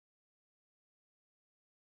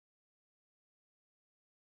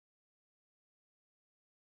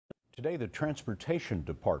Today, the Transportation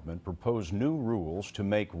Department proposed new rules to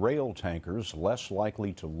make rail tankers less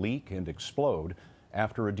likely to leak and explode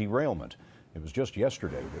after a derailment. It was just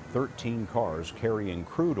yesterday that 13 cars carrying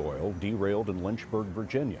crude oil derailed in Lynchburg,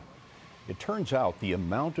 Virginia. It turns out the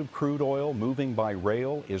amount of crude oil moving by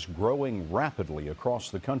rail is growing rapidly across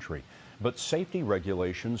the country, but safety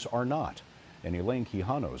regulations are not. And Elaine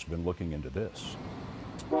Quijano's been looking into this.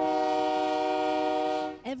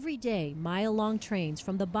 Every day, mile-long trains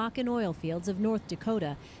from the Bakken oil fields of North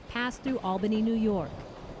Dakota pass through Albany, New York.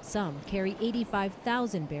 Some carry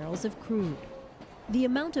 85,000 barrels of crude. The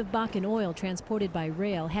amount of Bakken oil transported by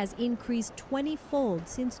rail has increased 20-fold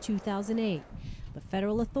since 2008. But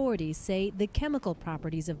federal authorities say the chemical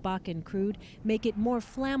properties of Bakken crude make it more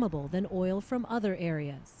flammable than oil from other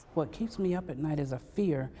areas. What keeps me up at night is a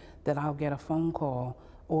fear that I'll get a phone call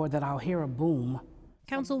or that I'll hear a boom.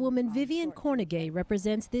 Councilwoman Vivian Cornegay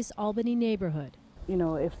represents this Albany neighborhood. You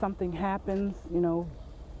know, if something happens,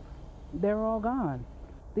 they're all gone.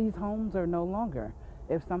 These homes are no longer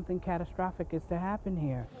if something catastrophic is to happen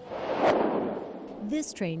here.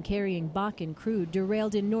 This train carrying Bakken crude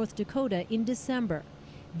derailed in North Dakota in December.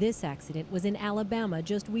 This accident was in Alabama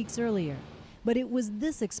just weeks earlier. But it was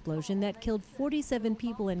this explosion that killed 47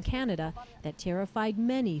 people in Canada that terrified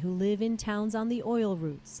many who live in towns on the oil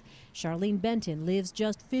routes. Charlene Benton lives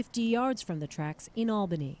just 50 yards from the tracks in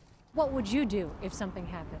Albany. What would you do if something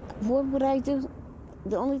happened? What would I do?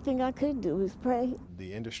 The only thing I could do is pray.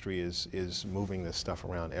 The industry is moving this stuff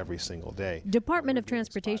around every single day. Department of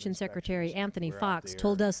Transportation Secretary Anthony Fox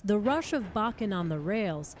told us the rush of Bakken on the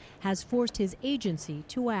rails has forced his agency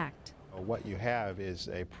to act. What you have is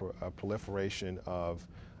a proliferation of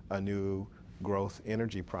a new growth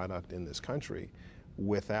energy product in this country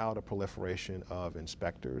without a proliferation of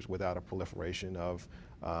inspectors, without a proliferation of,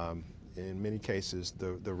 in many cases,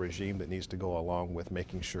 the regime that needs to go along with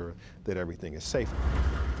making sure that everything is safe.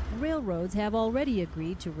 Railroads have already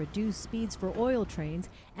agreed to reduce speeds for oil trains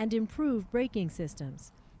and improve braking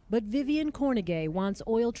systems. But Vivian Cornegay wants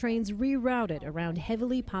oil trains rerouted around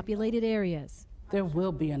heavily populated areas. There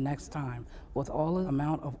will be a next time. With all the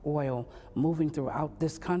amount of oil moving throughout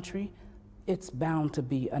this country, it's bound to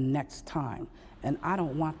be a next time. And I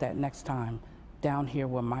don't want that next time down here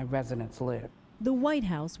where my residents live. The White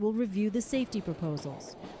House will review the safety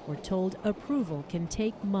proposals. We're told approval can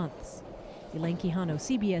take months. Elaine Quijano,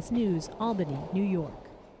 CBS News, Albany, New York.